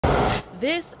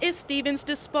This is Stevens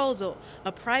Disposal,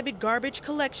 a private garbage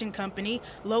collection company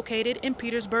located in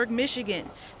Petersburg, Michigan.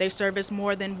 They service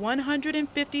more than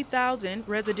 150,000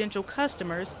 residential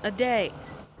customers a day.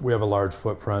 We have a large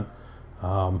footprint,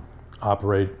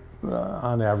 operate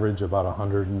on average about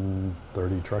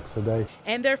 130 trucks a day.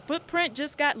 And their footprint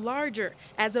just got larger.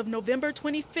 As of November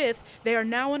 25th, they are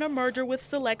now in a merger with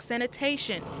Select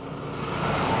Sanitation,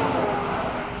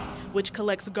 which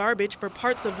collects garbage for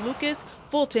parts of Lucas,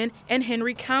 Fulton, and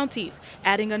Henry counties,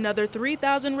 adding another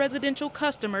 3,000 residential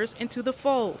customers into the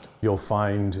fold. You'll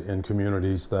find in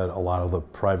communities that a lot of the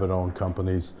private-owned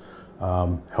companies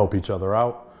help each other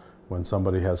out. When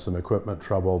somebody has some equipment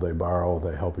trouble, they borrow,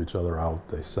 they help each other out,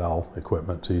 they sell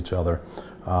equipment to each other.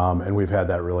 And we've had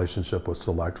that relationship with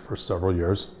Select for several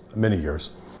years, many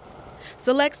years.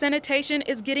 Select Sanitation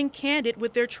is getting candid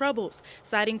with their troubles,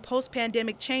 citing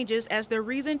post-pandemic changes as their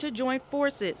reason to join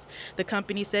forces. The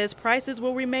company says prices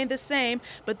will remain the same,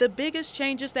 but the biggest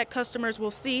changes that customers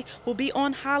will see will be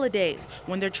on holidays,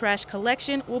 when their trash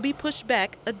collection will be pushed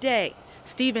back a day.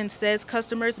 Stevens says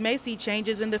customers may see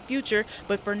changes in the future,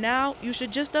 but for now, you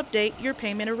should just update your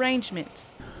payment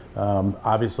arrangements.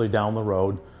 Obviously, down the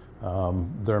road,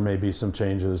 there may be some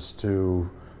changes to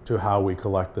how we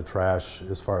collect the trash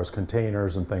as far as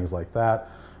containers and things like that.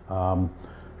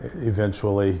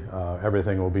 Eventually,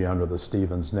 everything will be under the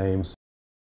Stevens names.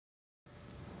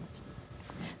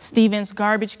 Stevens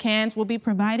garbage cans will be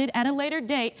provided at a later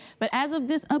date, but as of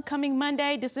this upcoming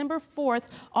Monday, December 4th,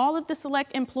 all of the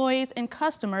Select employees and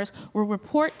customers will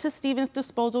report to Stevens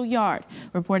Disposal Yard.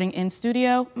 Reporting in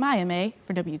studio, Maya May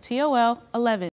for WTOL 11.